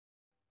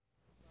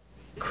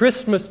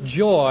Christmas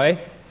joy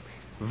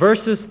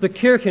versus the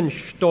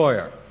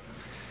Kirchensteuer.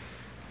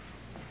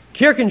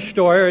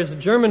 Kirchensteuer is a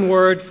German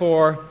word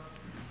for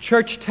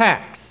church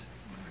tax.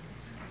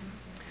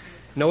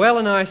 Noel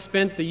and I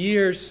spent the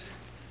years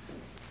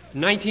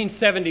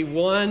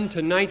 1971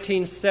 to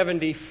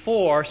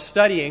 1974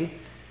 studying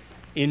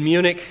in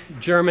Munich,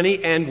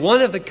 Germany, and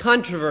one of the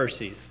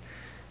controversies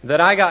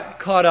that I got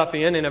caught up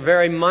in a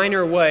very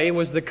minor way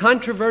was the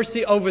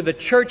controversy over the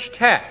church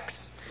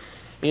tax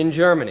in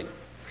Germany.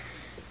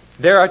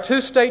 There are two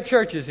state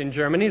churches in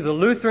Germany, the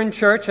Lutheran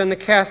Church and the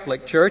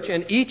Catholic Church,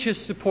 and each is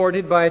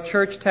supported by a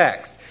church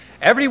tax.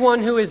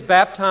 Everyone who is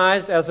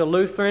baptized as a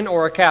Lutheran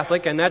or a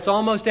Catholic, and that's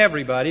almost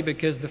everybody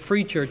because the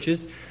free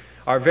churches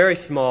are very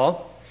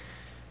small,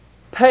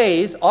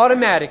 pays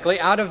automatically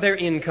out of their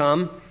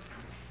income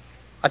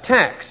a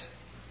tax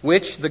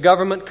which the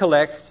government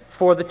collects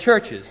for the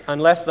churches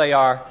unless they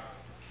are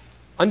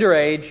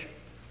underage,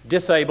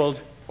 disabled,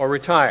 or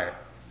retired.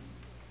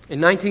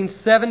 In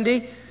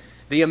 1970,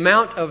 the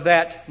amount of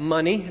that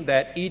money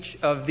that each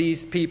of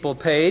these people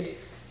paid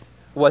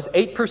was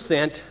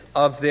 8%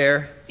 of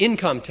their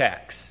income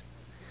tax.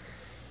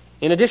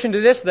 In addition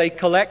to this, they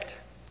collect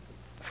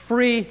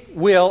free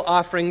will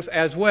offerings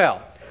as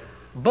well.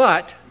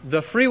 But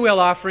the free will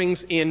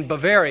offerings in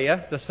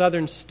Bavaria, the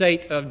southern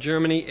state of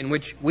Germany in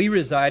which we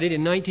resided,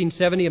 in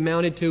 1970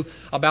 amounted to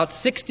about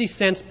 60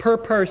 cents per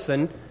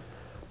person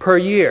per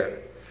year.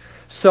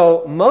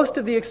 So most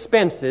of the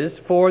expenses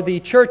for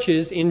the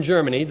churches in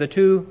Germany, the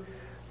two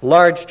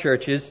large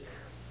churches,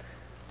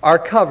 are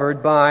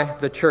covered by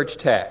the church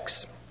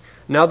tax.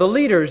 Now the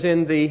leaders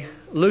in the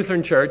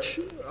Lutheran Church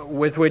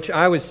with which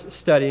I was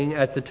studying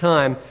at the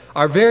time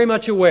are very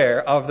much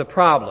aware of the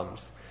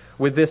problems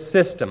with this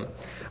system.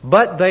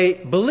 But they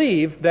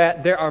believe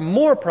that there are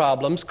more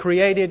problems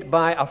created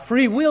by a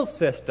free will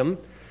system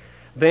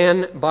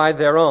than by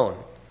their own.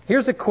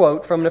 Here's a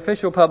quote from an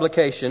official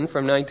publication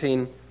from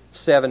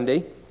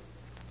 1970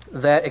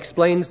 that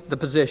explains the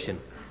position.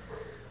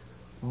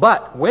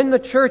 But when the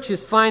church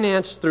is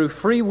financed through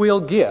free will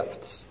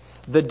gifts,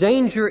 the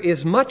danger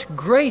is much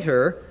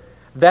greater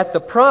that the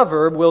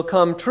proverb will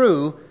come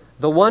true,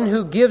 the one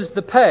who gives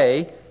the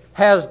pay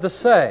has the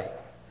say.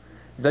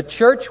 The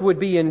church would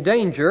be in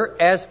danger,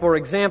 as for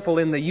example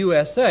in the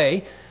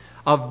USA,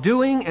 of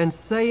doing and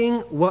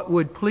saying what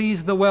would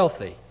please the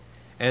wealthy,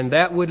 and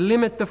that would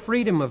limit the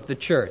freedom of the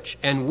church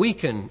and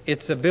weaken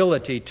its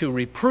ability to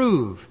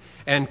reprove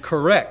and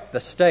correct the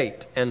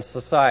state and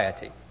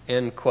society.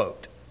 End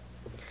quote.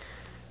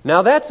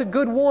 Now that's a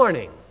good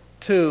warning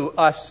to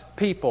us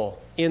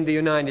people in the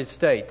United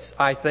States,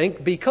 I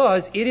think,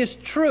 because it is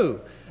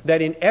true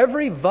that in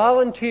every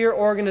volunteer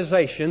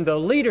organization, the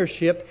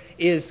leadership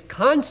is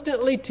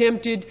constantly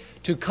tempted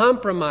to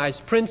compromise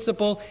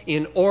principle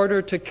in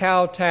order to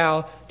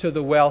kowtow to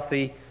the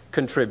wealthy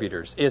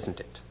contributors,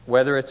 isn't it?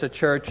 Whether it's a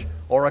church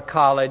or a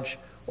college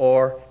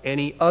or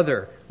any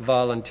other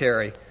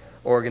voluntary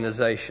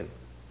organization.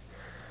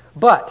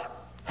 But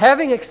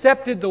having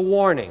accepted the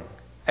warning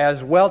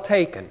as well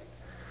taken,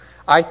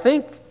 I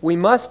think we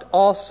must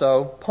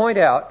also point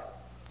out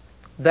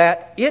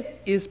that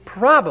it is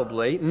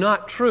probably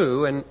not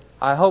true, and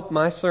I hope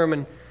my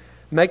sermon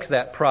makes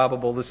that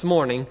probable this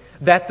morning,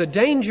 that the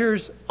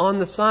dangers on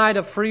the side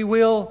of free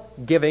will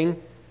giving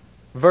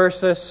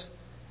versus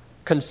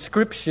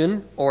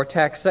conscription or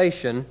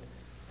taxation,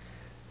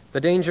 the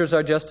dangers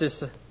are just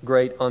as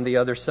great on the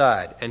other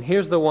side. And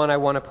here's the one I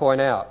want to point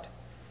out.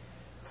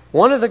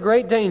 One of the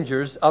great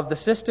dangers of the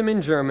system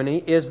in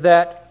Germany is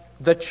that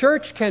the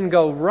church can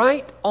go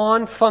right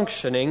on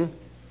functioning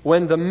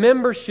when the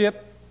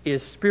membership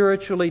is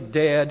spiritually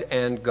dead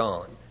and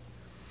gone.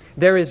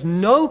 There is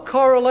no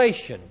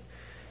correlation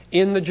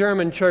in the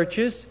German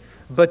churches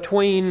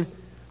between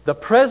the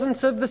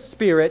presence of the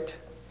Spirit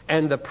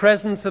and the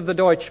presence of the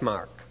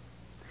Deutschmark.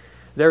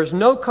 There is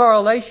no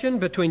correlation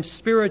between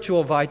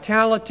spiritual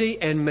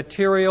vitality and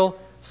material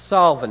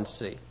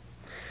solvency.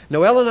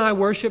 Noel and I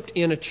worshipped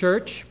in a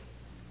church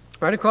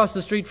right across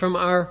the street from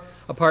our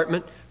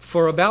apartment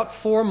for about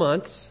 4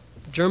 months,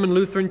 German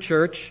Lutheran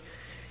Church,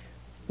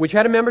 which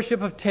had a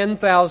membership of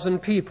 10,000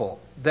 people.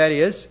 That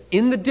is,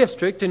 in the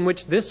district in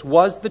which this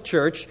was the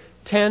church,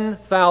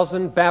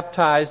 10,000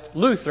 baptized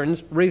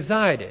Lutherans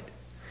resided.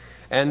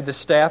 And the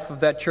staff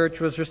of that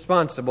church was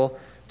responsible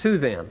to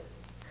them.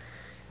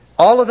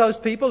 All of those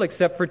people,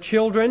 except for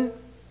children,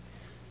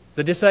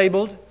 the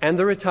disabled, and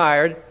the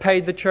retired,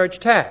 paid the church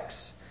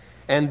tax.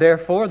 And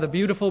therefore, the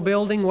beautiful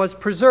building was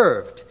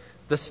preserved.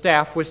 The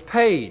staff was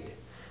paid.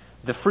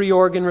 The free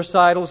organ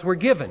recitals were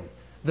given.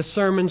 The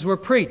sermons were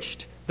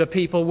preached. The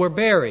people were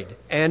buried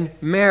and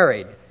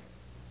married.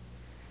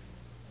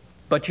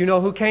 But you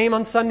know who came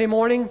on Sunday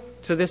morning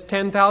to this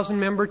 10,000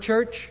 member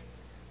church?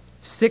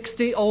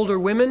 60 older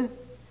women,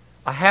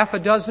 a half a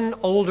dozen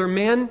older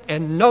men,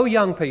 and no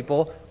young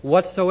people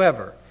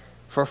whatsoever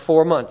for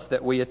 4 months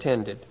that we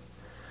attended.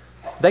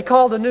 They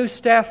called a new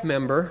staff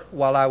member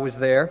while I was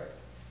there,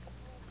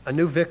 a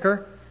new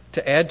vicar,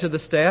 to add to the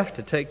staff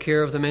to take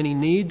care of the many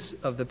needs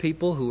of the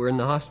people who were in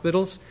the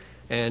hospitals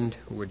and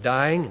who were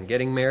dying and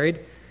getting married,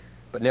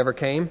 but never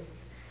came.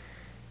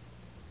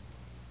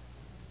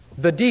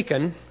 The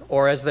deacon,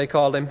 or as they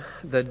called him,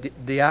 the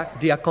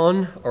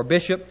diakon or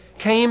bishop,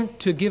 came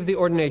to give the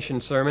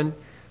ordination sermon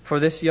for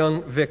this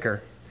young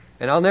vicar.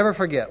 And I'll never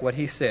forget what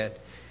he said.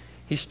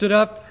 He stood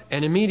up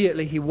and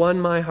immediately he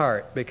won my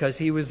heart because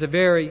he was a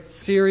very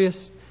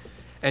serious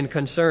and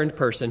concerned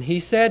person. He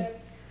said,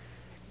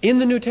 in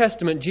the New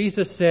Testament,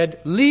 Jesus said,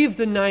 leave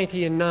the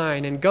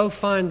 99 and go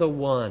find the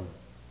one.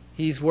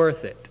 He's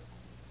worth it.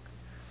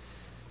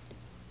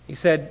 He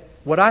said,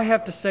 what I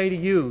have to say to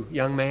you,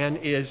 young man,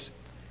 is,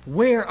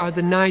 where are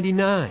the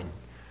 99?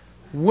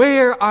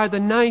 Where are the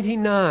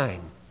 99?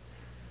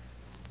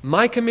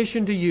 My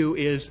commission to you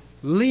is,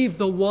 leave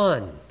the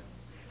one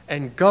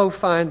and go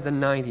find the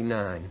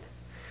 99.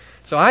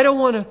 So I don't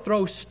want to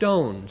throw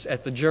stones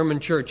at the German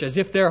church as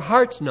if their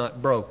heart's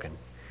not broken.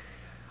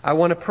 I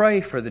want to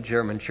pray for the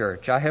German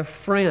church. I have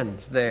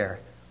friends there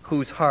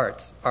whose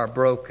hearts are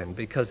broken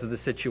because of the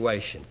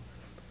situation.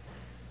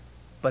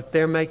 But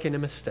they're making a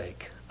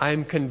mistake. I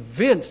am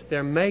convinced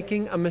they're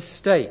making a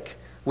mistake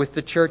with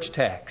the church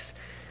tax.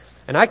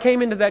 And I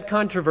came into that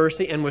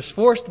controversy and was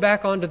forced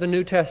back onto the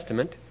New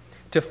Testament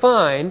to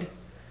find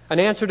an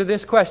answer to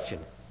this question.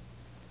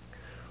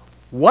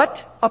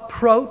 What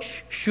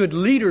approach should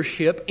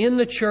leadership in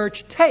the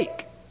church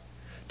take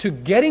to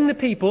getting the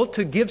people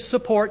to give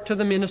support to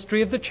the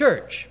ministry of the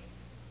church?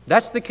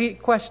 That's the key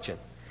question.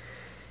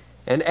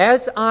 And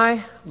as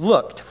I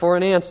looked for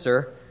an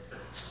answer,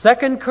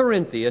 2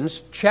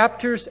 Corinthians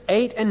chapters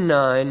 8 and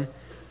 9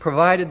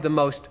 provided the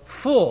most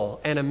full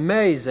and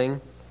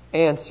amazing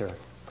answer.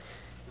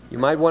 You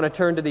might want to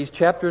turn to these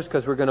chapters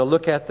because we're going to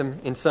look at them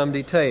in some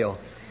detail.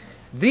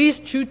 These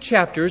two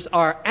chapters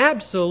are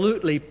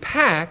absolutely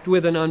packed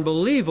with an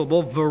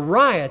unbelievable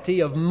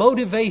variety of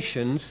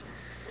motivations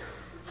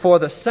for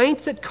the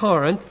saints at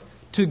Corinth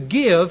to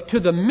give to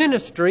the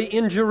ministry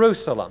in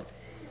Jerusalem.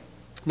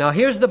 Now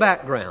here's the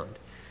background.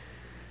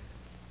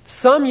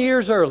 Some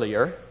years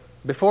earlier,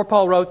 before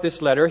Paul wrote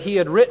this letter, he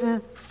had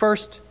written 1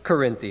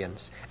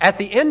 Corinthians. At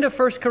the end of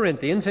 1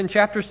 Corinthians, in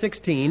chapter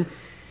 16,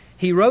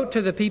 he wrote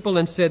to the people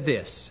and said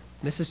this.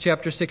 This is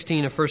chapter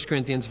 16 of 1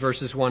 Corinthians,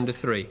 verses 1 to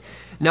 3.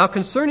 Now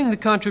concerning the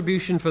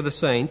contribution for the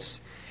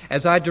saints,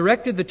 as I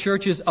directed the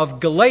churches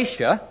of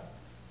Galatia,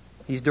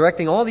 he's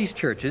directing all these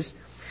churches,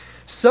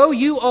 so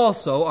you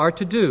also are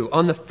to do.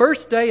 On the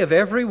first day of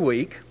every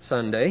week,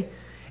 Sunday,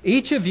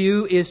 each of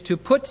you is to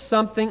put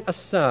something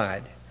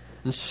aside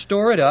and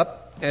store it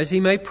up as he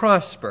may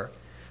prosper,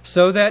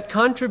 so that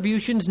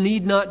contributions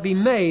need not be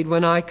made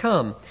when I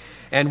come.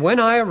 And when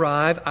I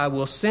arrive, I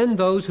will send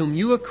those whom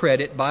you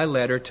accredit by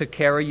letter to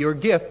carry your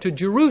gift to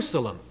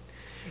Jerusalem.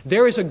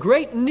 There is a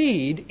great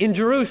need in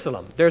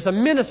Jerusalem. There's a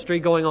ministry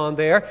going on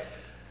there.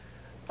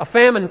 A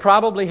famine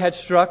probably had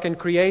struck and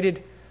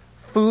created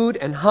food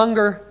and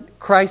hunger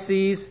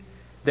crises.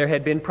 There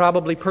had been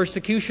probably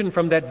persecution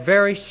from that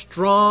very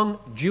strong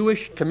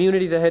Jewish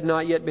community that had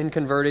not yet been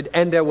converted,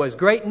 and there was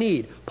great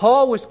need.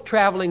 Paul was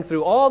traveling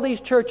through all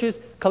these churches,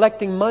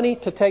 collecting money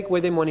to take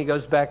with him when he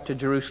goes back to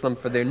Jerusalem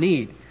for their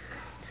need.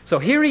 So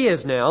here he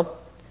is now,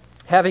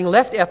 having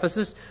left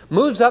Ephesus,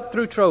 moves up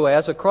through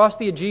Troas, across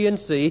the Aegean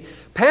Sea,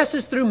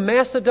 passes through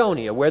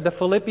Macedonia, where the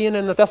Philippian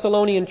and the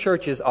Thessalonian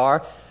churches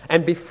are,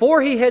 and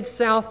before he heads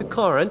south to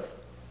Corinth,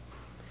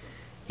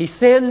 he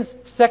sends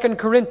 2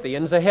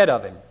 Corinthians ahead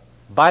of him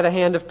by the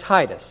hand of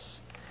Titus.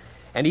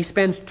 And he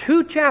spends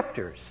 2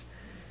 chapters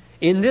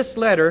in this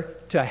letter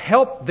to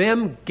help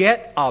them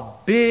get a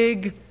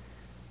big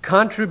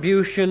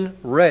contribution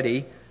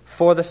ready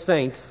for the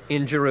saints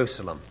in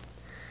Jerusalem.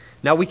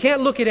 Now, we can't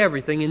look at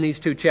everything in these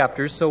 2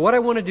 chapters, so what I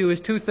want to do is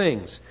 2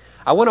 things.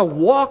 I want to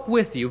walk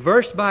with you,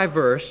 verse by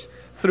verse,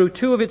 through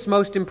 2 of its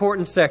most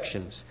important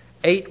sections,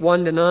 8,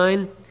 1 to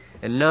 9,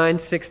 and 9,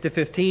 6 to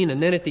 15,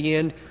 and then at the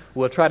end,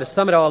 we'll try to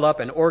sum it all up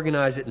and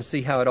organize it and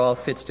see how it all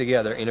fits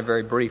together in a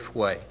very brief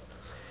way.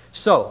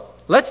 So,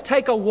 let's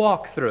take a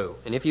walk through.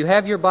 And if you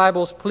have your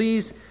Bibles,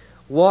 please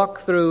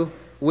walk through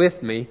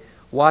with me,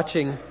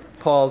 watching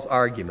Paul's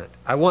argument.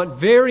 I want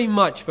very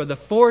much for the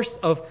force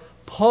of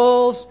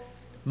Paul's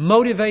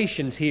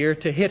motivations here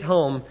to hit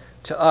home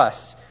to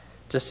us,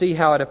 to see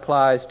how it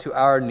applies to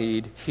our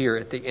need here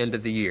at the end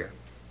of the year.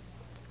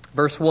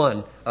 Verse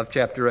 1 of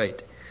chapter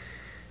 8.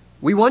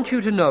 We want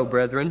you to know,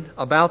 brethren,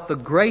 about the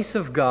grace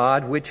of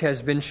God which has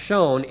been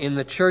shown in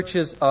the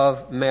churches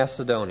of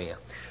Macedonia.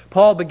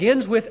 Paul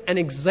begins with an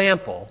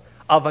example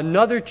of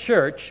another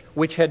church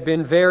which had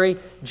been very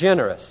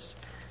generous.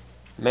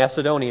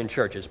 Macedonian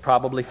churches,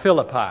 probably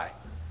Philippi,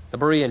 the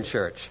Berean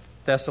church,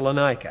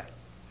 Thessalonica.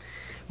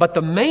 But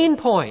the main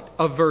point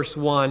of verse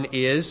 1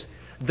 is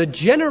the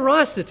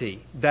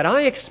generosity that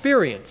I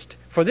experienced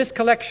for this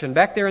collection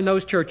back there in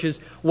those churches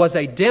was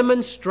a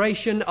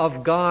demonstration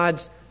of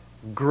God's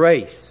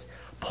grace.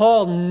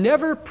 Paul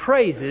never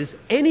praises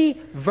any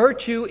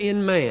virtue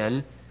in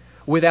man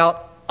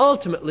without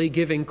ultimately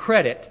giving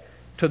credit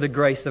to the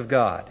grace of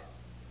God.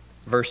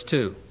 Verse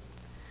 2.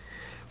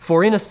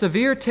 For in a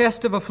severe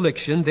test of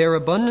affliction, their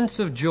abundance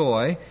of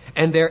joy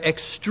and their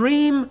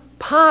extreme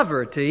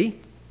poverty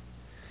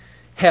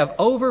have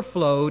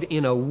overflowed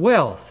in a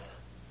wealth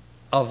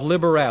of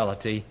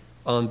liberality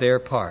on their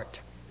part.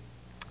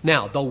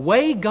 Now, the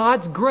way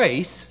God's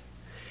grace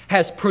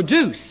has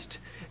produced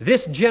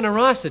this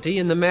generosity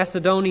in the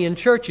Macedonian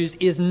churches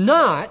is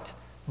not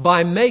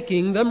by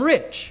making them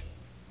rich,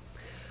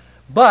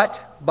 but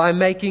by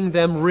making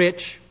them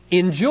rich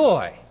in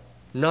joy.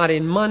 Not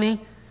in money,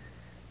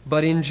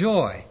 but in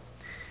joy.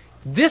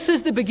 This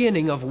is the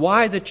beginning of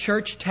why the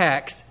church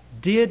tax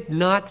did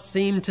not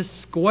seem to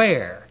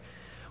square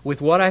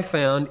with what I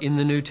found in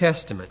the New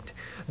Testament.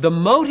 The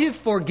motive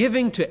for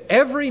giving to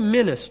every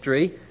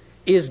ministry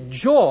is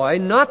joy,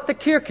 not the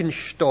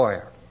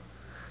Kirchensteuer.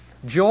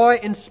 Joy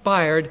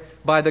inspired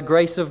by the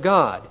grace of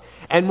God.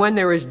 And when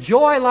there is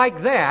joy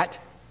like that,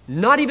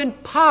 not even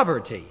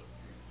poverty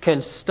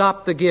can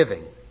stop the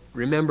giving.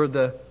 Remember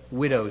the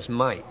widow's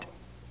mite.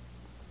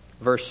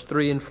 Verse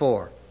 3 and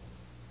 4.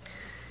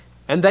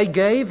 And they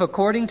gave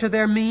according to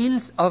their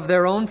means of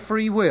their own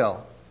free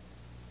will,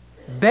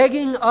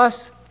 begging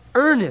us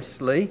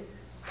earnestly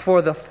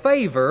for the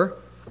favor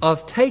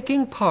of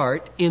taking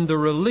part in the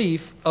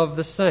relief of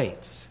the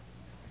saints.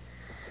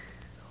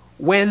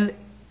 When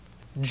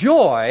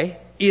joy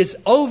is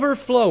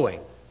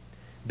overflowing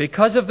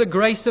because of the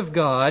grace of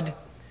God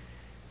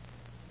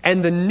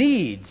and the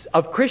needs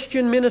of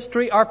Christian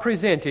ministry are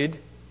presented,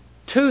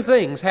 two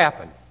things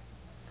happen.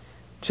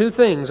 Two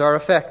things are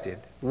affected.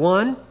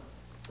 One,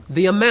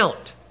 the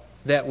amount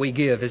that we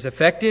give is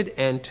affected,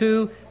 and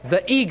two,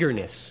 the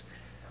eagerness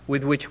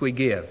with which we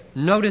give.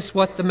 Notice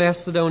what the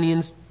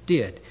Macedonians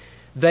did.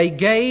 They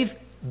gave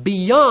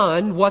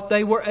beyond what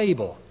they were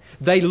able.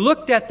 They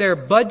looked at their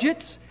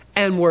budgets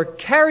and were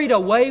carried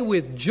away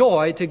with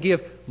joy to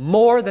give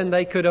more than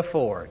they could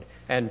afford.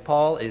 And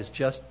Paul is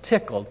just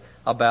tickled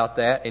about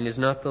that and is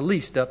not the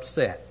least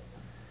upset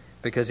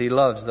because he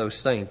loves those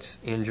saints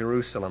in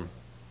Jerusalem.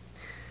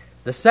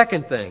 The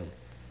second thing,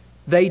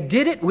 they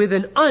did it with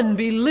an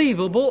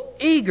unbelievable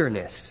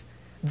eagerness.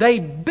 They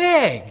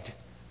begged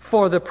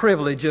for the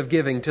privilege of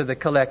giving to the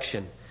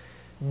collection.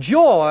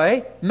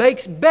 Joy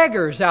makes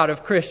beggars out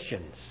of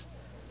Christians.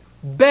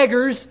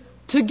 Beggars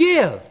to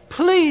give.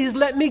 Please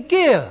let me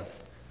give.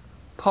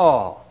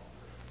 Paul,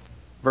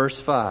 verse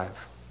 5.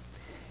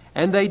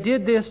 And they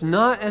did this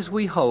not as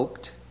we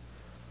hoped,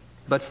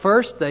 but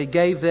first they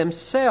gave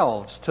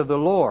themselves to the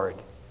Lord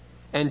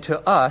and to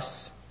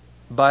us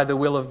by the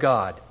will of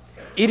God.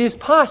 It is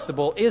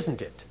possible,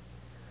 isn't it,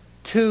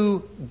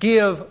 to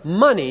give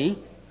money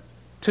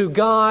to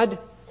God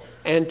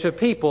and to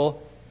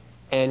people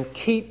and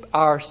keep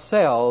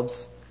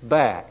ourselves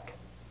back.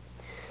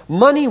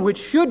 Money, which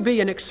should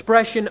be an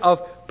expression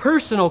of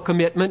personal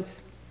commitment,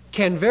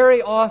 can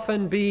very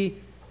often be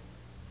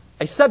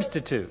a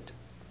substitute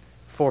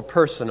for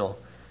personal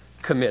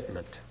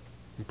commitment.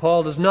 And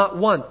Paul does not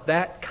want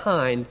that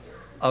kind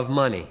of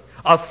money.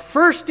 Of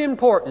first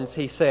importance,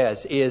 he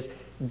says, is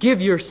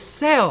give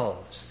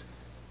yourselves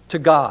to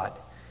God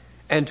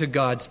and to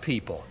God's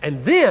people.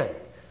 And then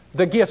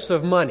the gifts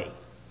of money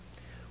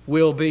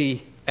will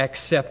be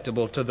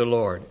acceptable to the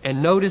Lord.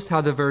 And notice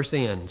how the verse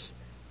ends.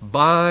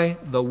 By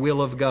the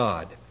will of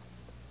God.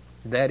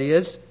 That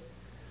is,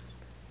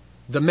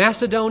 the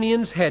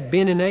Macedonians had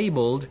been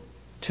enabled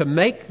to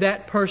make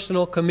that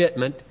personal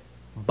commitment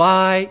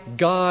by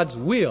God's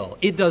will.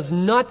 It does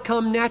not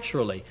come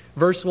naturally.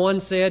 Verse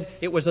 1 said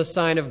it was a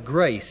sign of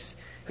grace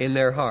in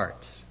their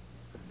hearts.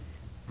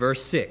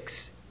 Verse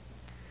 6.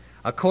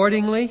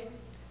 Accordingly,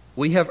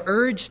 we have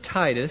urged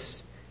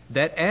Titus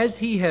that as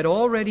he had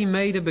already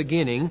made a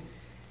beginning,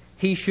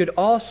 he should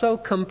also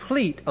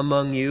complete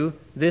among you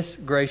this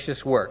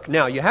gracious work.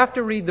 Now, you have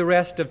to read the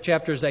rest of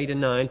chapters 8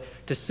 and 9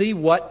 to see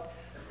what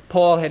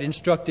Paul had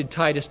instructed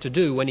Titus to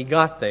do when he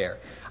got there.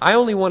 I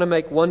only want to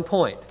make one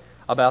point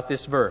about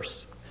this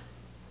verse.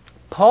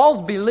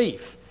 Paul's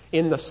belief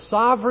in the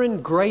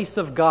sovereign grace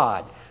of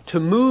God to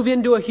move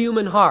into a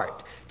human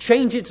heart,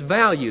 change its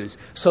values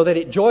so that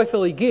it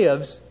joyfully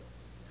gives,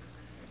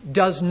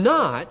 does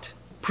not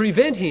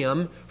prevent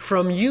him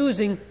from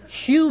using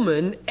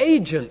human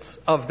agents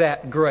of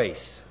that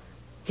grace.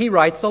 He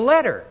writes a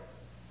letter.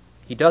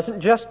 He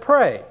doesn't just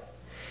pray.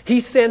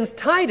 He sends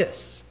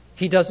Titus.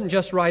 He doesn't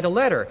just write a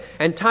letter.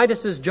 And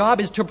Titus's job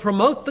is to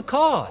promote the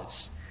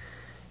cause.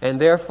 And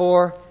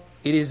therefore,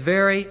 it is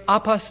very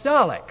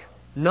apostolic,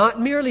 not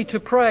merely to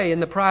pray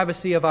in the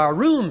privacy of our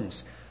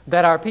rooms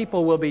that our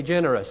people will be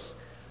generous,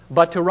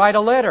 but to write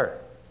a letter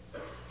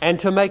and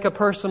to make a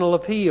personal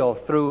appeal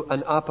through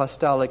an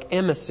apostolic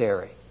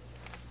emissary.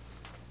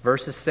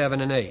 Verses 7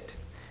 and 8.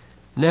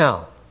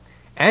 Now,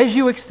 as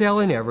you excel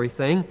in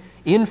everything,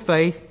 in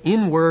faith,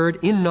 in word,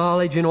 in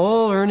knowledge, in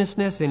all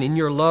earnestness, and in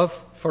your love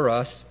for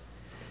us,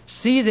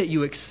 see that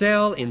you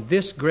excel in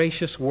this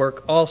gracious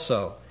work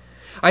also.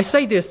 I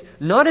say this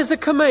not as a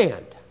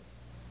command.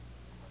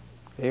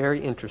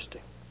 Very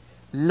interesting.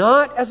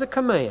 Not as a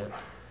command,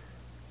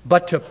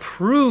 but to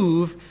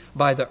prove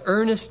by the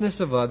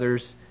earnestness of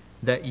others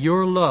that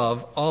your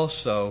love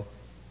also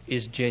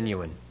is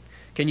genuine.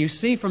 Can you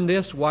see from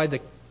this why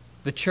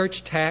the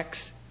church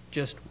tax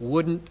just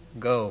wouldn't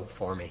go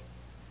for me.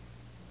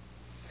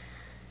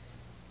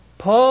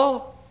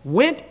 Paul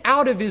went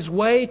out of his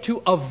way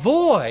to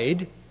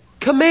avoid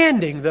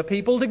commanding the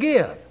people to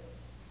give.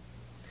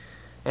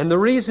 And the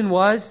reason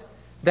was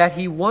that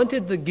he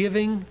wanted the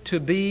giving to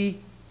be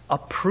a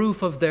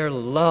proof of their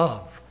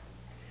love.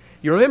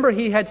 You remember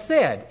he had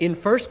said in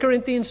 1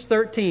 Corinthians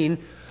 13,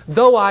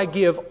 though I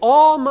give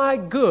all my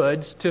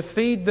goods to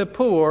feed the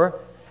poor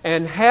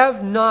and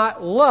have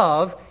not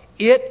love,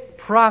 it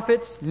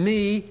profits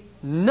me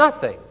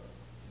nothing.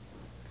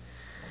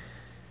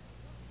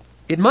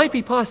 It might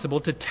be possible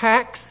to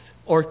tax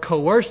or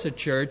coerce a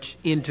church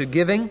into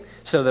giving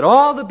so that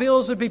all the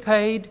bills would be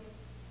paid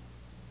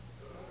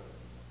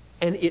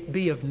and it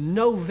be of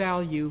no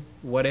value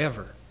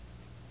whatever.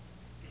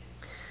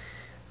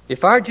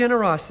 If our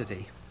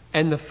generosity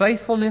and the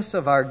faithfulness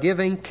of our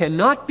giving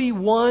cannot be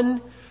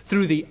won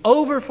through the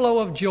overflow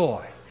of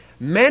joy,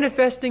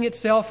 manifesting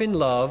itself in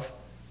love,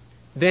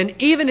 then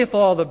even if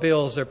all the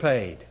bills are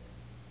paid,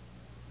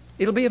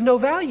 it'll be of no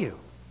value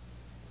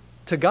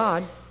to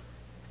God.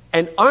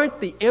 And aren't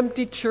the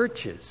empty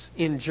churches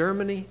in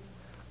Germany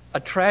a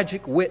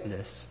tragic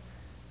witness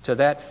to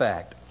that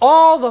fact?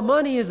 All the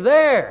money is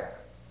there,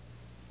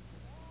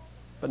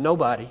 but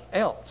nobody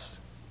else.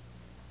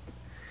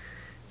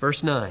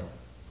 Verse 9.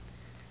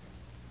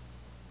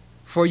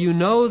 For you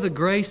know the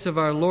grace of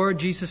our Lord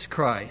Jesus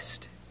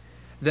Christ,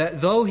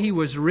 that though he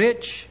was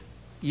rich,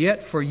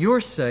 yet for your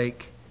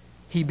sake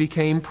he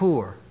became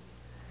poor,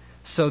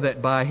 so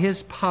that by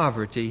his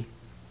poverty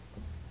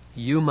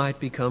you might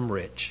become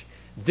rich.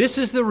 This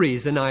is the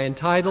reason I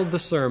entitled the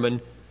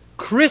sermon,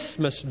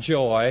 Christmas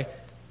Joy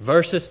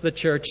versus the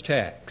Church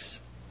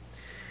Tax.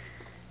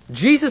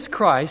 Jesus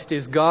Christ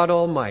is God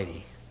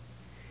Almighty.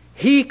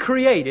 He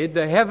created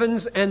the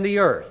heavens and the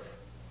earth.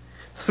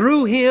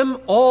 Through Him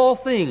all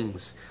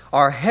things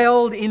are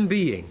held in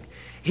being.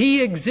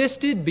 He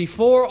existed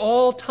before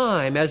all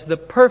time as the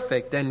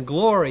perfect and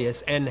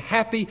glorious and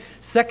happy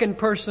second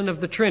person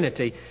of the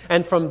Trinity.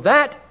 And from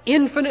that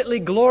infinitely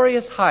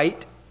glorious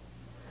height,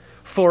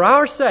 for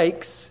our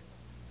sakes,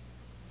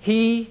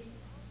 He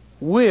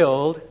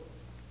willed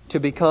to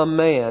become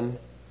man,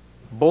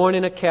 born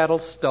in a cattle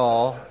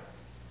stall,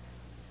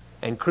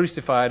 and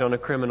crucified on a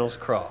criminal's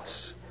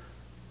cross.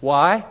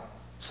 Why?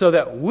 So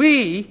that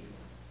we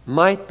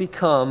might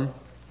become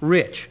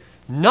rich.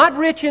 Not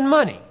rich in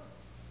money.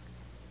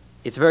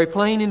 It's very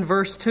plain in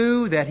verse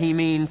 2 that he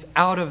means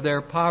out of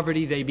their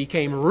poverty they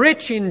became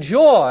rich in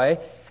joy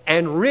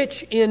and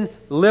rich in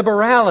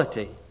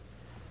liberality.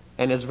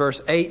 And as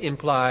verse 8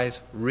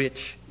 implies,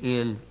 rich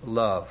in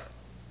love.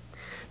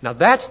 Now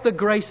that's the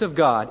grace of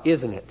God,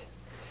 isn't it?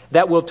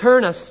 That will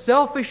turn a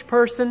selfish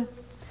person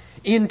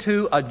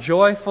into a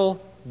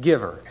joyful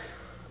giver.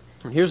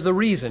 And here's the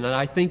reason, and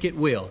I think it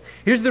will.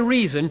 Here's the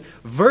reason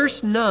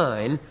verse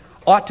 9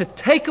 ought to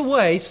take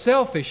away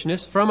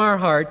selfishness from our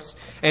hearts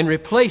and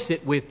replace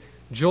it with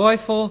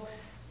joyful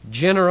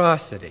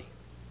generosity.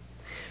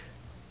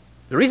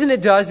 The reason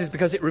it does is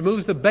because it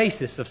removes the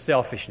basis of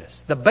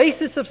selfishness. The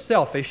basis of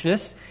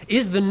selfishness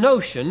is the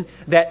notion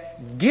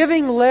that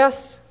giving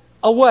less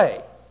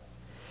away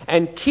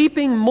and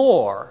keeping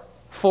more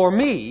for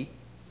me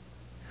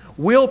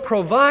will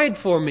provide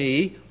for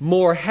me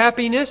more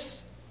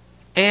happiness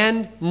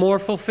and more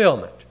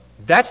fulfillment.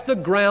 That's the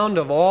ground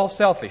of all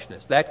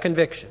selfishness, that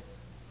conviction.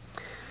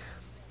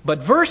 But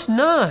verse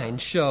 9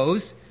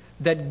 shows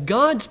that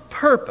God's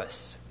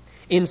purpose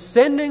in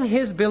sending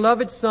His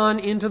beloved Son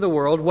into the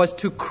world was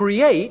to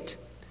create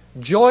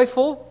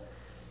joyful,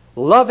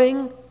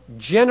 loving,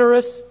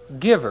 generous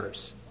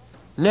givers.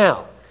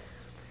 Now,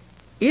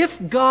 if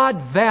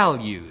God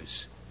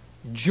values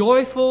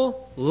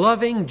joyful,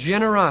 loving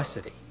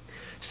generosity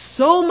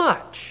so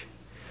much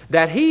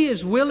that He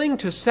is willing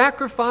to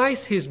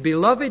sacrifice His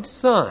beloved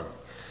Son,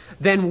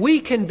 then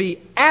we can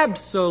be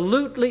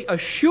absolutely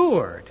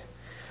assured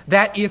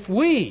that if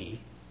we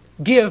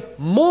give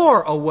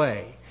more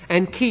away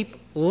and keep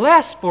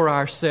less for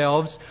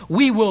ourselves,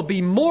 we will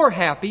be more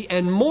happy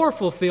and more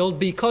fulfilled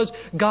because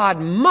God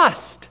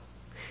must,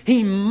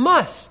 He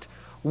must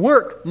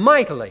work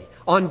mightily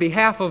on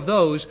behalf of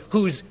those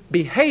whose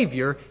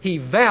behavior He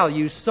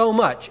values so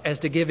much as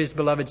to give His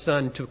beloved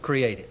Son to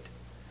create it.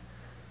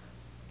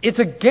 It's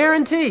a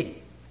guarantee.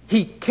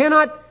 He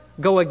cannot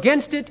go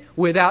against it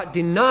without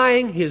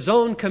denying His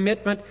own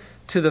commitment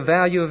to the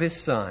value of His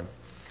Son.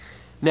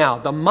 Now,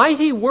 the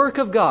mighty work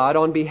of God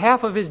on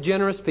behalf of His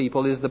generous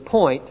people is the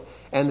point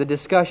and the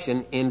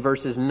discussion in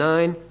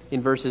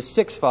verses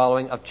 6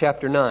 following of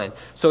chapter 9.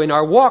 So in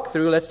our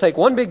walkthrough, let's take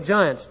one big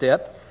giant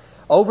step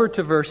over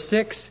to verse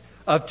 6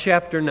 of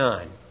chapter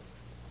 9.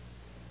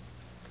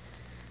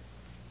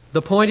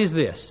 The point is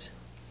this: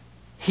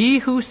 he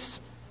who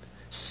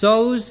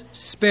sows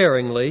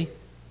sparingly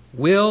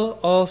will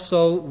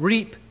also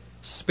reap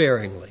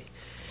sparingly,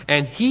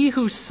 and he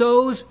who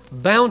sows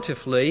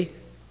bountifully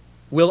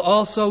will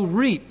also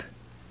reap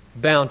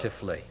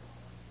bountifully.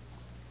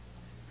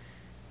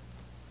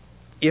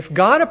 If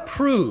God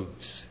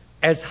approves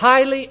as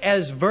highly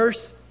as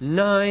verse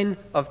 9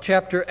 of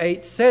chapter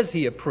 8 says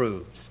He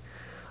approves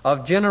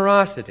of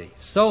generosity,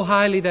 so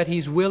highly that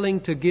He's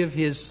willing to give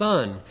His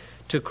Son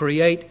to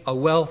create a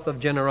wealth of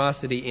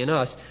generosity in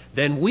us,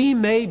 then we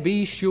may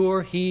be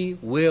sure He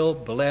will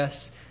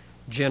bless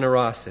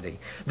generosity.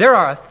 There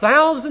are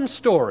 1,000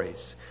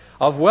 stories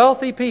of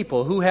wealthy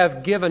people who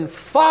have given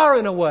far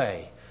and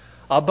away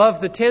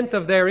above the tenth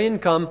of their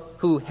income,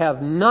 who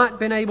have not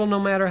been able, no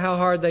matter how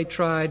hard they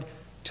tried,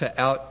 to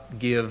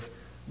outgive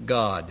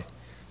God.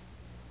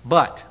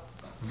 But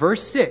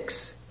verse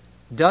 6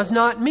 does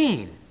not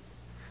mean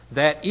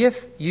that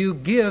if you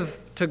give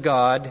to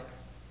God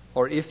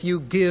or if you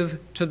give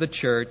to the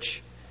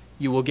church,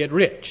 you will get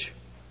rich.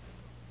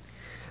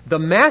 The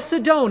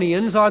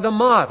Macedonians are the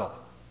model,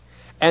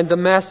 and the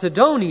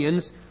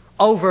Macedonians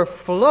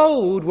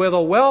overflowed with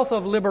a wealth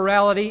of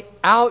liberality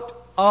out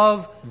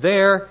of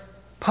their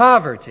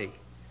poverty.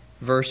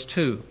 Verse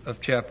 2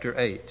 of chapter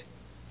 8.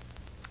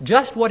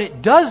 Just what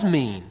it does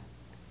mean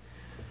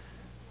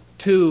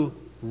to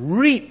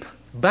reap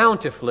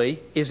bountifully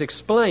is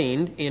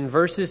explained in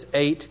verses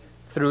 8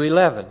 through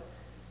 11.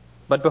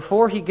 But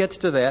before he gets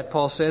to that,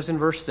 Paul says in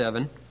verse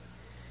 7,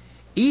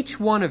 each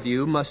one of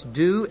you must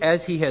do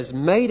as he has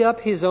made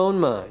up his own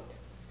mind,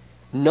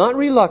 not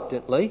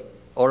reluctantly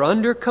or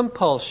under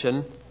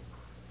compulsion,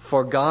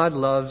 for God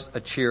loves a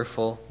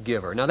cheerful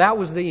giver. Now that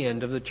was the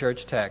end of the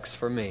church text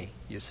for me,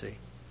 you see.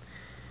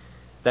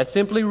 That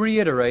simply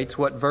reiterates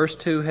what verse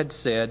 2 had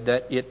said,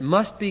 that it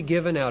must be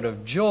given out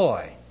of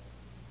joy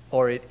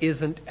or it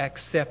isn't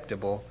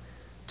acceptable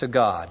to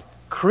God.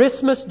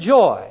 Christmas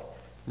joy,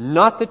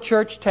 not the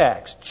church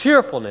tax.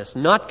 Cheerfulness,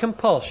 not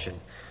compulsion,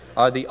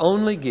 are the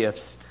only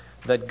gifts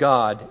that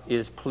God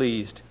is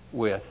pleased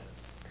with.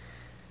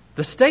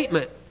 The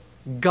statement,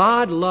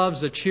 God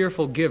loves a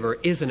cheerful giver,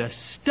 is an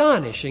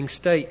astonishing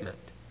statement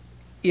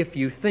if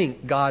you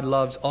think God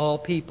loves all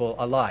people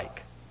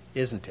alike,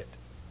 isn't it?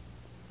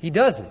 He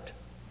doesn't,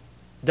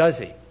 does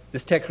He?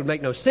 This text would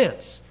make no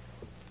sense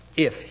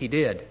if He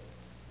did.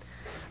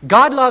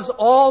 God loves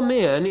all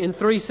men in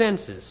three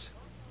senses.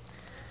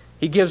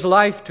 He gives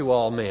life to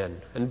all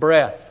men, and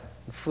breath,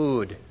 and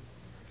food.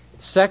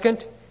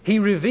 Second, He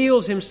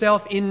reveals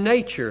Himself in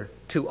nature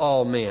to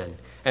all men.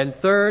 And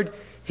third,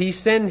 He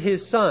sent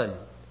His Son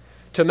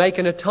to make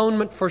an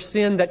atonement for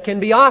sin that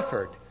can be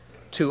offered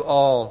to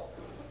all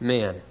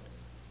men.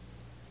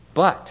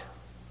 But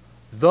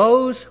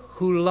those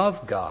who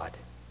love God,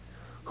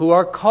 who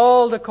are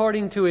called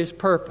according to His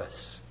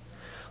purpose,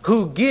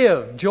 who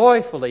give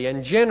joyfully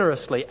and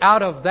generously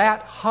out of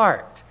that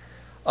heart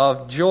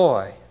of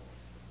joy,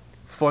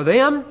 for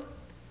them,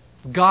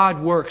 God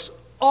works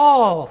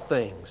all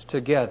things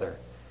together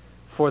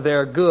for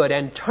their good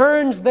and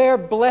turns their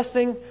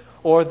blessing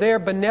or their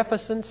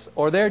beneficence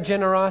or their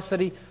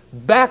generosity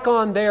back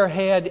on their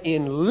head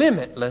in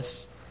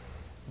limitless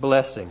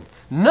blessing.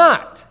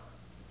 Not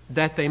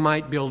that they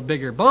might build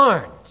bigger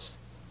barns,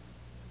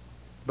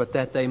 but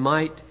that they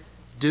might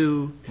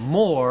do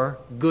more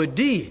good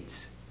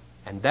deeds.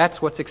 And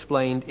that's what's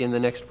explained in the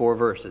next 4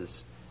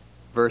 verses,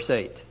 verse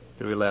 8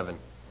 through 11.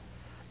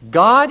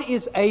 God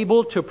is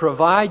able to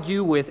provide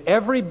you with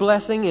every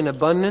blessing in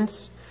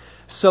abundance,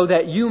 so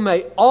that you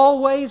may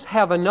always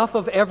have enough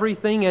of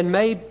everything and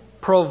may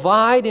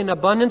provide in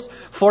abundance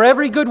for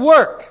every good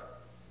work.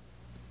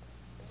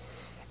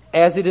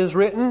 As it is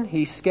written,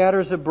 He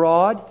scatters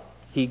abroad,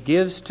 He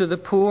gives to the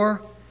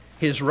poor,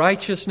 His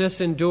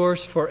righteousness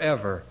endures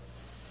forever.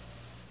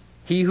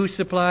 He who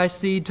supplies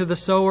seed to the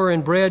sower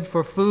and bread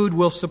for food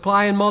will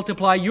supply and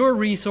multiply your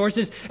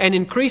resources and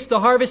increase the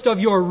harvest of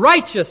your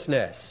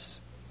righteousness,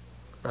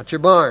 not your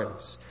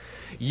barns.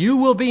 You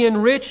will be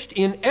enriched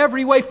in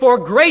every way for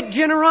great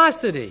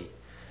generosity,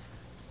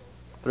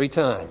 3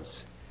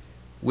 times,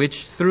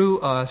 which through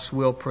us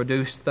will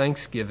produce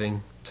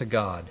thanksgiving to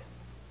God.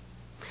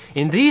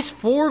 In these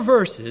 4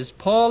 verses,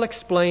 Paul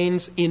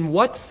explains in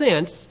what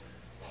sense,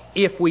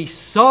 if we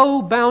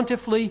sow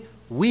bountifully,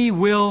 we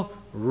will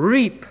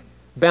reap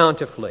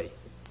bountifully.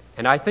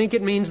 And I think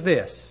it means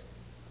this: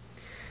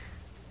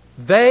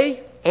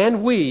 they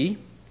and we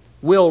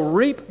will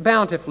reap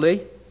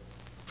bountifully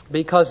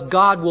because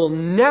God will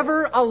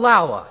never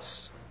allow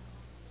us,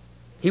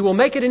 He will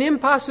make it an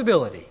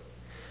impossibility,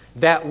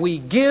 that we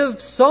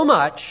give so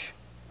much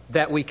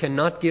that we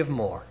cannot give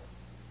more.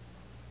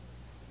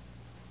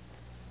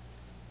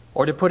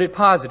 Or to put it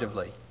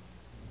positively,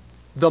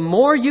 the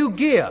more you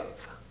give,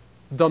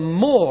 the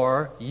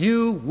more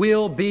you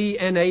will be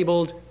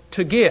enabled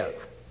to give.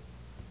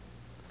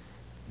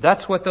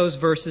 That's what those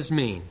verses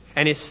mean.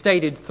 And it's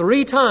stated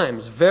 3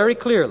 times very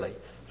clearly.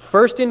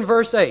 First in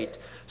verse 8,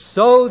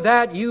 so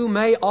that you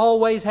may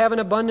always have an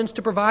abundance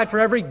to provide for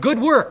every good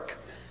work.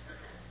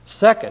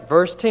 Second,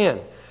 verse 10,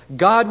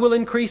 God will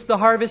increase the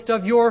harvest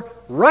of your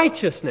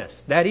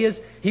righteousness. That is,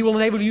 He will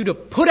enable you to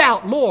put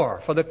out more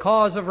for the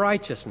cause of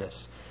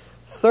righteousness.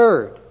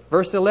 Third,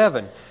 verse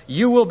 11,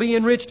 you will be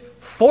enriched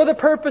for the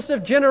purpose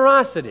of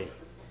generosity.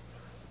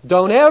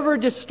 Don't ever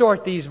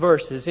distort these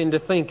verses into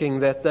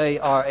thinking that they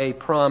are a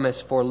promise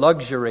for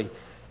luxury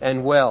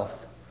and wealth.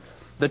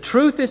 The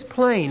truth is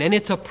plain, and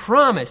it's a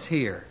promise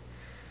here.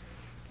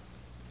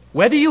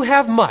 Whether you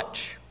have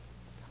much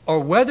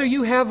or whether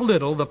you have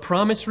little, the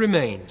promise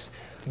remains.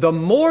 The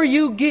more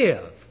you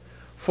give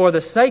for the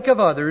sake of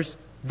others,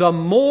 the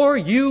more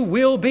you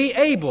will be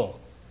able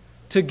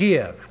to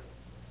give.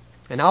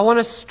 And I want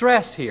to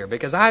stress here,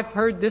 because I've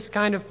heard this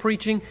kind of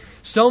preaching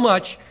so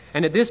much,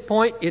 and at this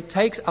point it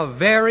takes a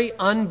very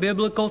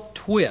unbiblical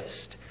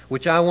twist,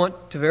 which I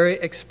want to very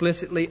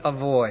explicitly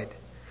avoid.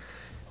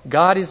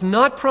 God is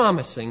not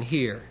promising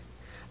here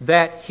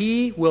that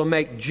He will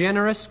make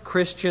generous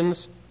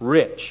Christians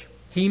rich.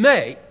 He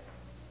may,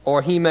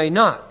 or He may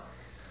not.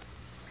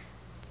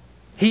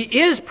 He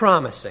is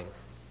promising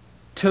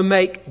to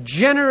make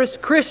generous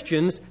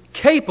Christians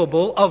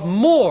capable of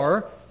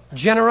more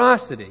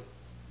generosity.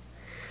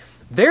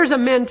 There's a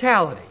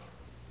mentality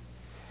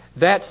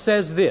that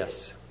says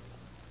this: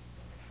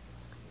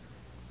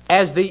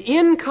 as the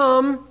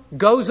income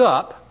goes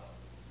up,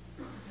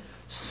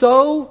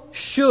 so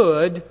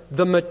should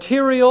the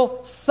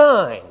material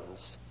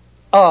signs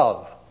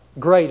of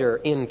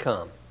greater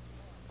income.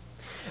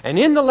 And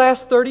in the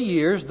last 30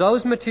 years,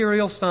 those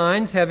material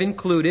signs have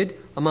included,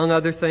 among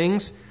other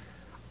things,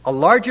 a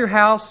larger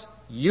house,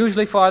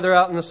 usually farther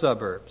out in the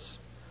suburbs,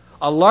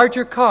 a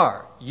larger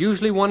car,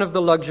 usually one of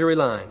the luxury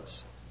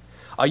lines,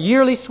 a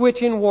yearly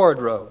switch in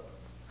wardrobe.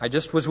 I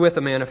just was with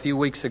a man a few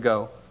weeks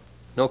ago,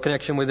 no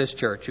connection with this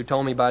church, who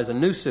told me he buys a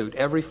new suit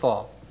every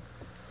fall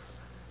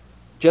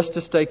just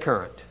to stay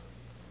current.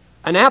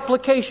 An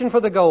application for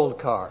the gold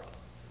card.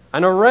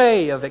 An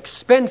array of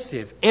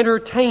expensive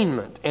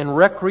entertainment and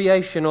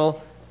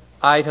recreational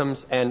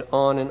items, and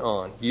on and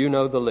on. You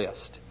know the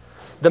list.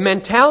 The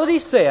mentality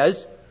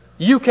says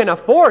you can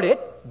afford it,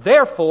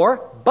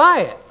 therefore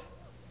buy it,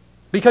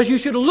 because you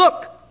should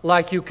look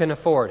like you can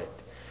afford it.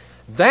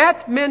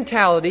 That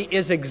mentality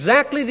is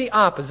exactly the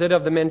opposite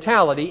of the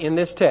mentality in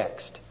this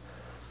text.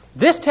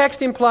 This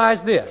text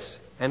implies this,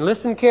 and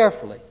listen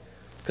carefully,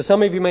 because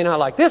some of you may not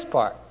like this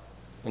part,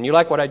 and you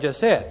like what I just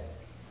said.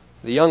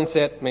 The young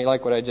set may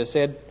like what I just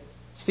said.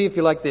 See if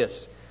you like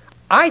this.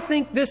 I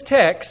think this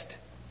text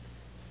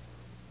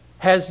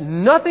has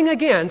nothing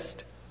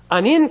against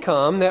an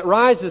income that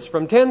rises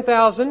from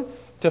 $10,000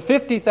 to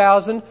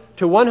 $50,000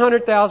 to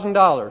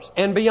 $100,000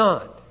 and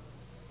beyond.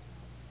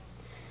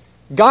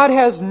 God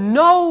has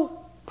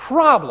no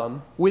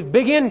problem with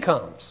big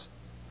incomes.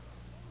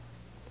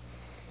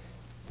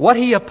 What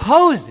He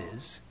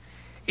opposes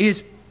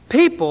is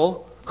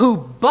people who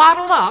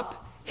bottle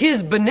up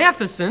His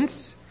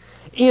beneficence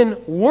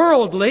in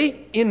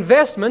worldly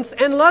investments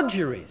and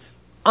luxuries,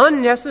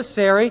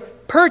 unnecessary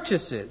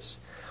purchases.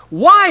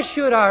 Why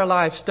should our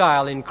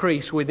lifestyle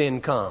increase with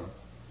income?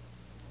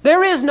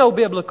 There is no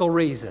biblical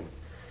reason.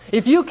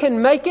 If you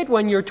can make it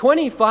when you're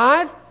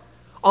 25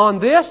 on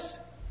this,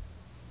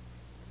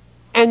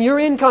 and your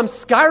income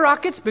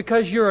skyrockets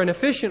because you're an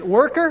efficient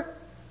worker,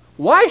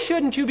 why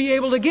shouldn't you be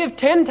able to give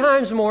 10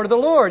 times more to the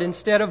Lord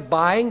instead of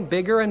buying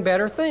bigger and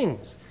better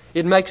things?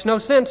 It makes no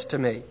sense to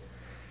me.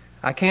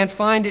 I can't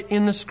find it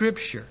in the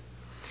Scripture.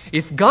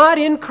 If God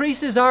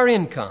increases our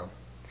income,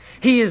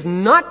 He is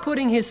not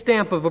putting His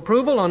stamp of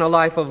approval on a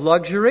life of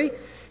luxury.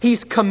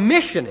 He's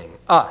commissioning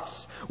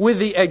us with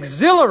the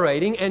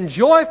exhilarating and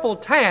joyful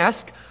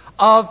task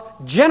of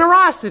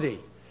generosity.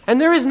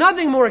 And there is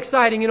nothing more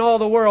exciting in all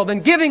the world than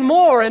giving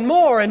more and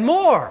more and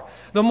more,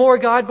 the more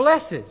God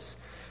blesses.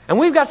 And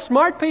we've got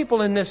smart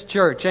people in this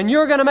church, and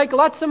you're going to make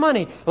lots of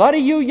money. A lot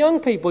of you young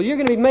people, you're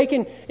going to be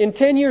making in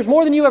 10 years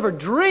more than you ever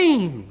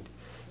dreamed,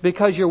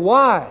 because you're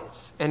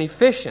wise and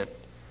efficient.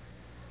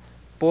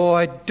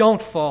 Boy, don't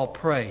fall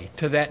prey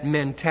to that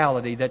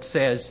mentality that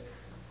says,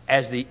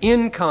 as the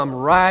income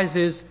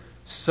rises,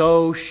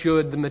 so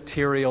should the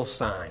material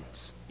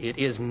signs. It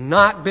is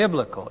not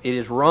biblical. It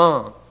is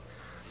wrong.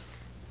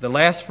 The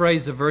last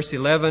phrase of verse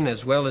 11,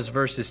 as well as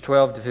verses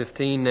 12 to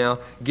 15 now,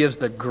 gives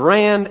the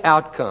grand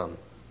outcome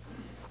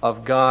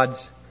of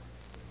God's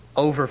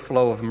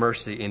overflow of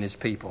mercy in His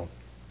people,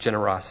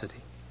 generosity.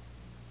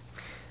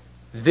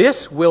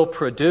 This will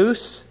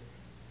produce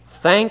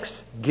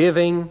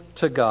thanksgiving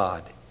to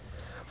God.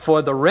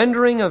 For the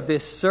rendering of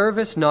this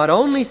service not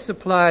only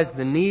supplies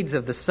the needs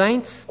of the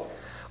saints,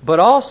 but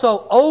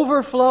also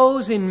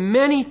overflows in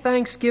many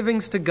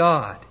thanksgivings to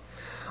God.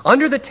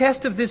 Under the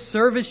test of this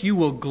service, you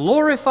will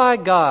glorify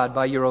God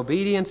by your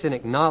obedience in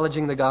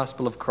acknowledging the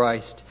gospel of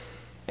Christ,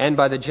 and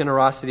by the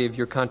generosity of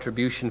your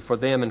contribution for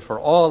them and for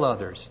all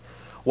others,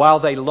 while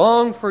they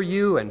long for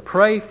you and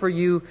pray for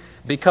you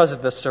because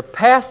of the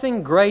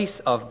surpassing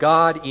grace of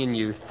God in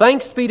you.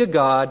 Thanks be to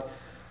God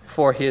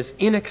for His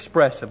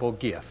inexpressible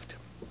gift.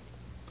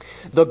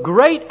 The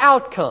great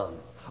outcome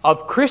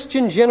of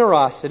Christian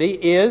generosity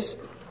is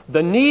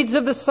the needs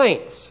of the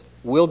saints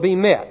will be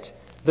met.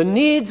 The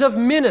needs of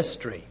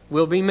ministry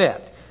will be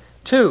met.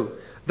 2,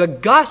 the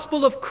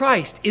gospel of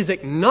Christ is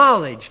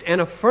acknowledged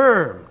and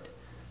affirmed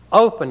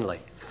openly.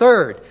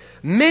 3,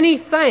 many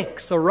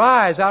thanks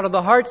arise out of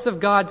the hearts of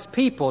God's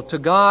people to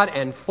God.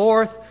 And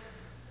 4,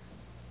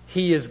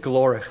 He is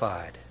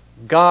glorified.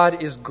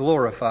 God is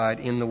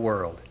glorified in the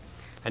world.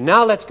 And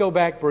now let's go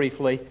back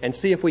briefly and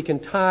see if we can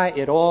tie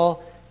it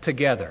all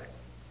together.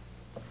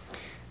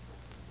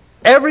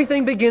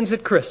 Everything begins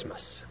at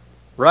Christmas,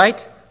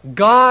 right?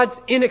 God's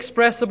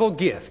inexpressible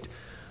gift,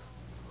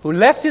 who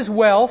left His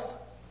wealth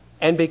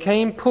and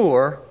became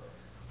poor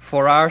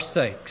for our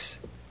sakes.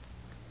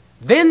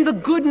 Then the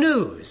good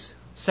news,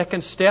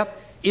 second step,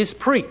 is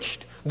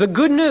preached. The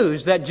good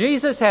news that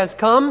Jesus has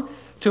come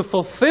to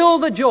fulfill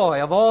the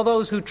joy of all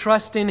those who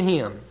trust in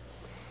Him.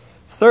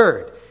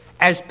 Third,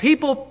 as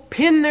people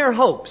pin their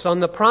hopes on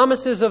the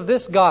promises of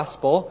this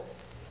gospel,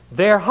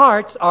 their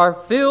hearts are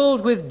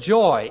filled with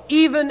joy,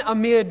 even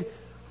amid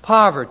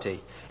poverty.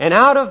 And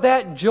out of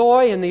that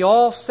joy and the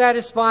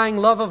all-satisfying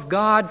love of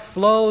God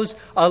flows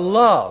a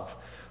love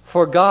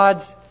for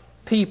God's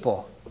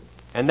people.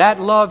 And that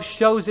love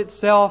shows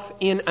itself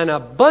in an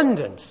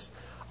abundance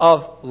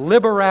of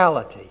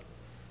liberality.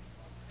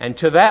 And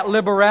to that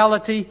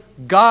liberality,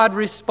 God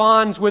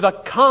responds with a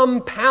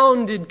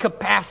compounded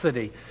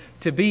capacity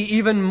to be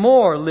even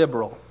more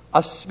liberal,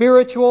 a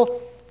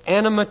spiritual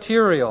and a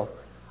material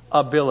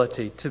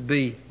ability to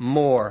be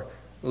more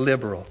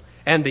liberal.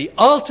 And the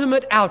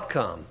ultimate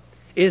outcome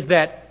is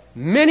that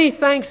many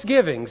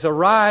thanksgivings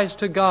arise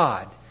to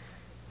God,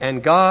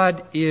 and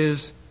God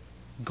is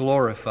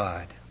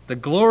glorified. The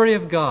glory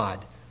of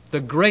God, the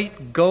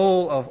great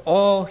goal of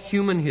all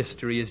human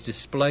history, is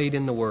displayed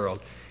in the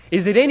world.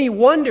 Is it any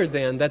wonder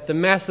then that the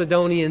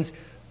Macedonians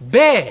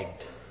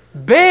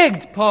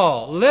begged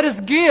Paul, let us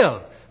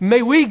give.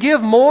 May we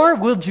give more?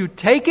 Will you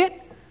take it?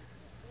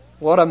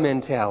 What a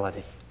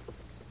mentality.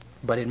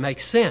 But it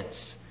makes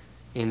sense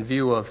in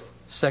view of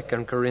 2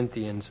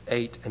 Corinthians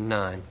 8 and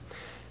 9.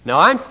 Now,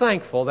 I'm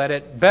thankful that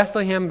at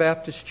Bethlehem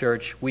Baptist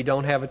Church we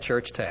don't have a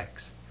church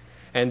tax.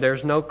 And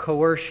there's no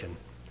coercion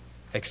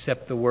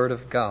except the Word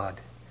of God.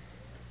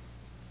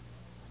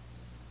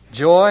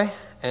 Joy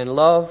and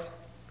love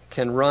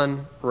can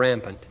run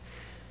rampant.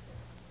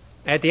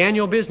 At the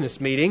annual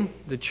business meeting,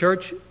 the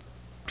church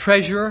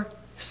treasurer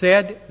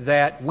said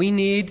that we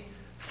need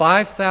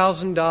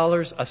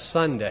 $5,000 a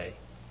Sunday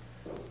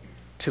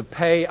to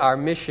pay our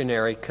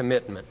missionary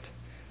commitment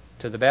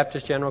to the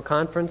Baptist General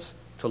Conference,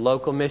 to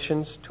local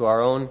missions, to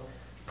our own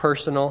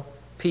personal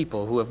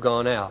people who have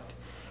gone out.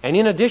 And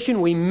in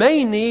addition, we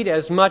may need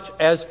as much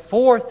as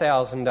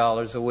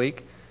 $4,000 a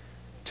week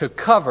to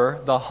cover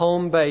the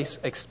home base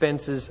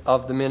expenses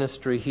of the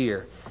ministry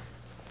here.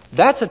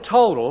 That's a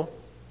total,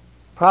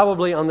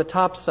 probably on the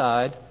top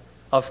side,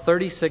 of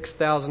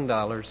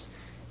 $36,000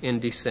 in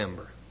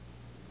December.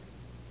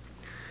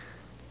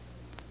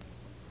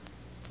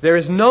 There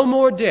is no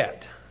more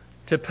debt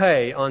to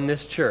pay on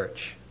this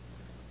church.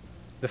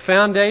 The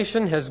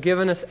foundation has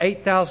given us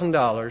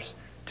 $8,000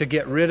 to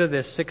get rid of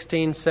this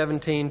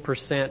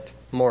 16-17%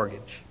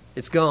 mortgage.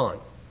 It's gone.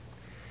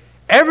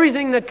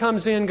 Everything that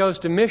comes in goes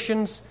to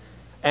missions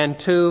and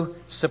to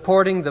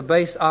supporting the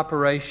base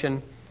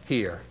operation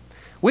here.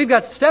 We've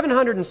got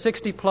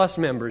 760 plus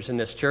members in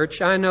this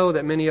church. I know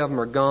that many of them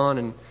are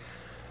gone,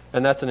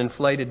 and that's an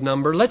inflated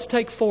number. Let's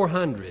take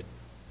 400.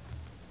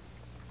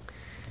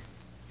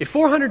 If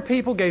 400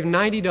 people gave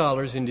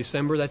 $90 in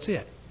December, that's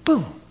it.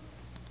 Boom.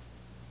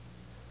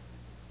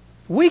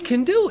 We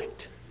can do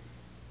it.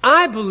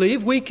 I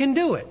believe we can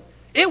do it.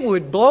 It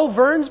would blow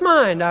Vern's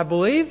mind, I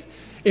believe,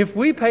 if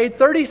we paid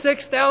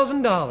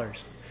 $36,000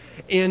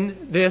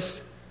 in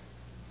this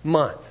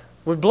month.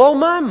 It would blow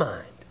my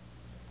mind.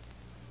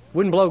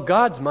 Wouldn't blow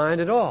God's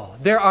mind at all.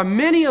 There are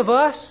many of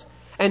us,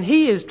 and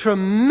He is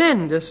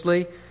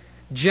tremendously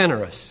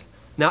generous.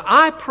 Now,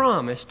 I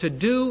promise to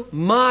do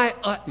my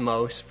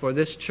utmost for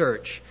this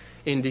church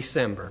in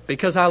December,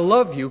 because I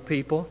love you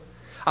people.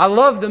 I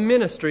love the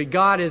ministry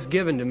God has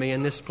given to me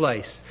in this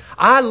place.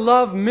 I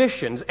love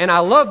missions, and I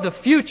love the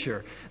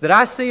future that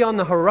I see on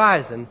the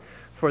horizon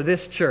for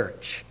this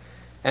church.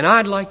 And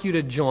I'd like you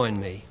to join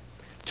me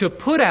to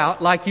put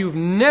out like you've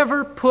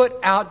never put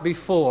out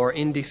before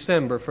in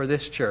December for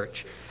this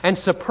church, and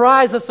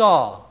surprise us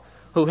all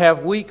who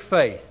have weak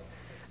faith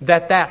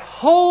that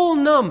whole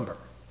number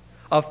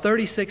of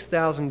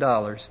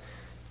 $36,000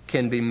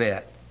 can be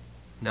met.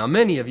 Now,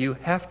 many of you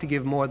have to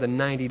give more than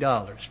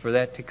 $90 for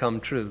that to come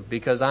true,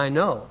 because I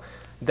know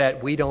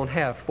that we don't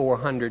have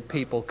 400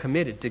 people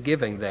committed to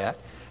giving that,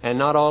 and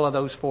not all of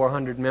those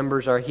 400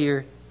 members are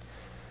here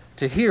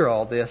to hear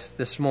all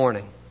this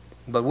morning.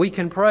 But we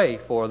can pray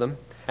for them,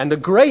 and the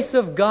grace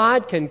of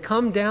God can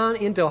come down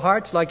into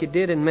hearts like it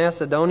did in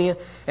Macedonia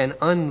and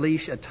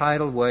unleash a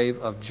tidal wave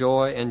of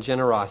joy and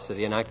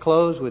generosity. And I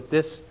close with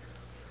this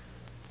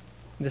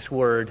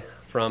word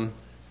from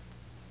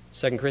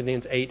 2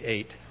 Corinthians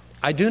 8:8.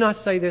 I do not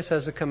say this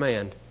as a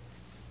command,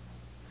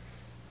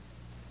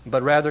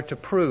 but rather to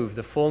prove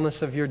the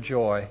fullness of your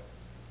joy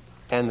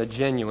and the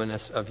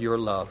genuineness of your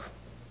love.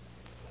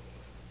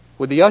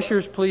 Would the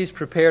ushers please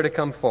prepare to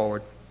come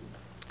forward?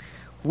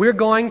 We're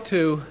going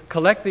to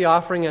collect the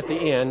offering at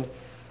the end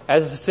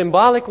as a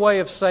symbolic way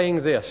of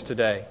saying this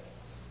today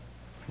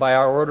by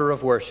our order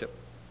of worship.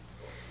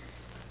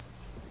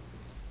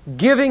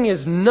 Giving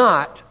is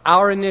not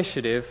our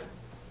initiative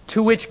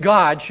to which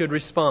God should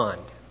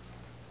respond.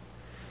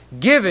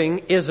 Giving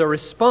is a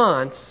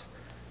response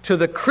to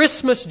the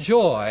Christmas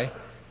joy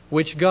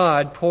which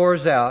God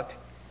pours out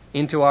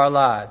into our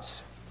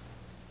lives.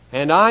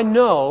 And I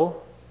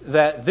know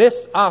that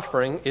this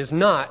offering is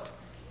not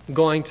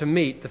going to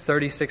meet the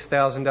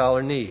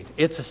 $36,000 need.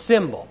 It's a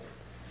symbol.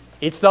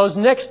 It's those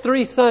next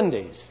 3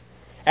 Sundays,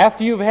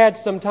 after you've had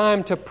some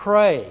time to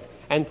pray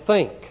and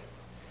think.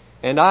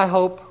 And I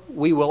hope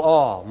we will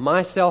all,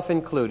 myself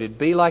included,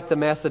 be like the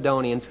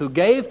Macedonians who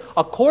gave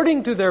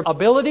according to their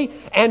ability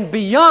and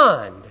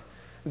beyond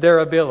their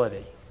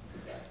ability.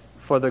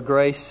 For the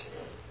grace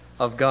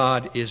of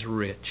God is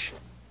rich.